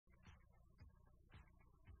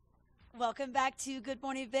Welcome back to Good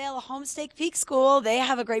Morning Vail, Homestake Peak School. They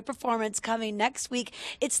have a great performance coming next week.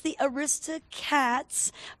 It's the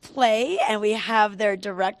Aristocats play, and we have their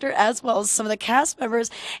director as well as some of the cast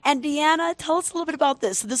members. And Deanna, tell us a little bit about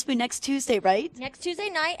this. So this will be next Tuesday, right? Next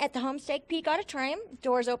Tuesday night at the Homestake Peak Auditorium.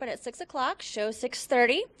 Doors open at 6 o'clock, show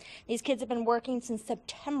 6:30. These kids have been working since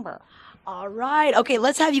September. All right. Okay,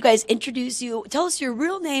 let's have you guys introduce you. Tell us your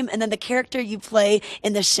real name and then the character you play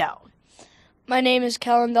in the show. My name is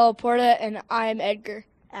Kellan Dellaporta, and I'm Edgar.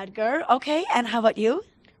 Edgar, okay. And how about you?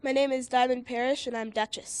 My name is Parrish, and I'm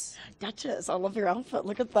Duchess. Duchess, I love your outfit.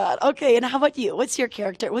 Look at that. Okay, and how about you? What's your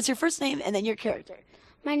character? What's your first name and then your character?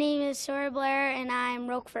 My name is Sawyer and I'm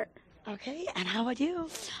Roquefort. Okay, and how about you?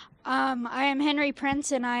 I am Henry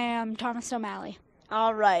Prince, and I am Thomas O'Malley.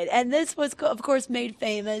 All right, and this was, of course, made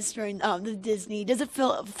famous during the Disney. Does it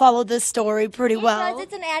follow this story pretty well? It does.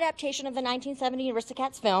 It's an adaptation of the 1970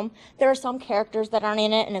 Aristocats film. There are some characters that aren't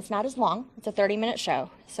in it, and it's not as long. It's a 30-minute show.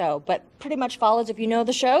 So, but pretty much follows. If you know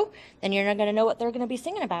the show, then you're not going to know what they're going to be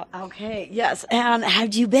singing about. Okay, yes. And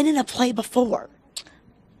have you been in a play before?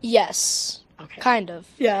 Yes. Okay. Kind of.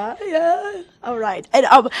 Yeah. All right. And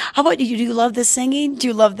how about you? Do you love the singing? Do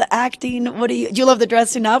you love the acting? Do you love the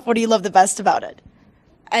dressing up? What do you love the best about it?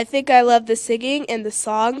 I think I love the singing and the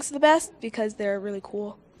songs the best because they're really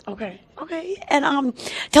cool. Okay. And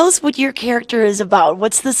tell us what your character is about.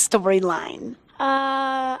 What's the storyline?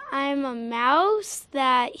 I'm a mouse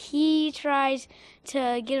that he tries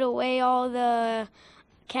to get away all the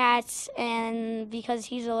cats, and because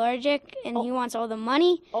he's allergic and he wants all the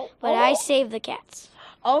money, but I save the cats.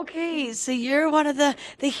 Okay, so you're one of the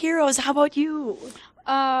heroes. How about you?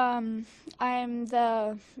 I'm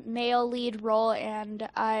the male lead role, and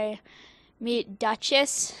I meet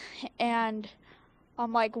Duchess, and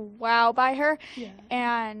I'm like wow by her,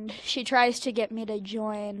 and she tries to get me to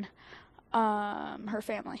join her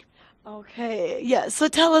family. Okay, yeah, so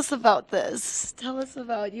tell us about this. Tell us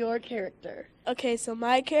about your character. Okay, so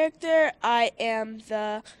my character, I am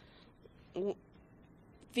the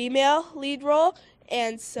female lead role,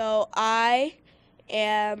 and so I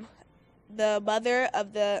am the mother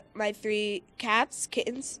of my 3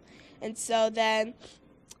 kittens, and so then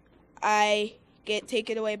I get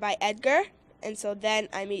taken away by Edgar, and so then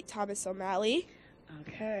I meet Thomas O'Malley.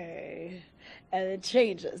 Okay, and it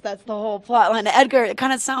changes. That's the whole plot line. Edgar, it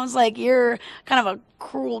kind of sounds like you're kind of a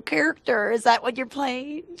cruel character. Is that what you're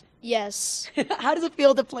playing? Yes. How does it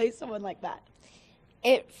feel to play someone like that?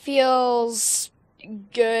 It feels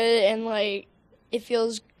good, and like it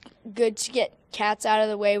feels good to get cats out of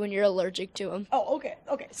the way when you're allergic to them. Oh, okay.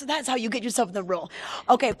 So that's how you get yourself in the role.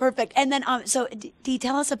 Okay, perfect. And then, so Dee,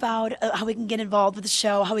 tell us about how we can get involved with the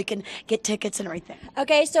show, how we can get tickets and everything.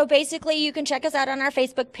 Okay, so basically you can check us out on our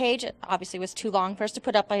Facebook page. It obviously was too long for us to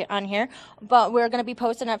put up on here, but we're going to be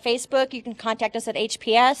posting on Facebook. You can contact us at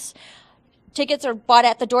HPS. Tickets are bought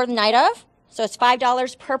at the door the night of, so it's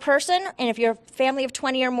 $5 per person, and if you're a family of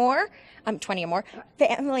 20 or more,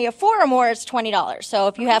 family of 4 or more, it's $20. So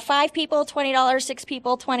if you have 5 people, $20, 6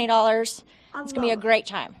 people, $20. It's going to be a great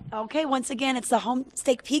time. Okay, once again, it's the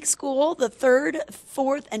Homestake Peak School. The 3rd,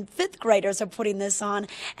 4th, and 5th graders are putting this on,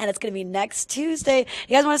 and it's going to be next Tuesday.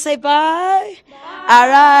 You guys want to say bye? Bye. All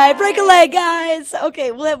right, break a leg, guys.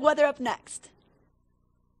 Okay, we'll have weather up next.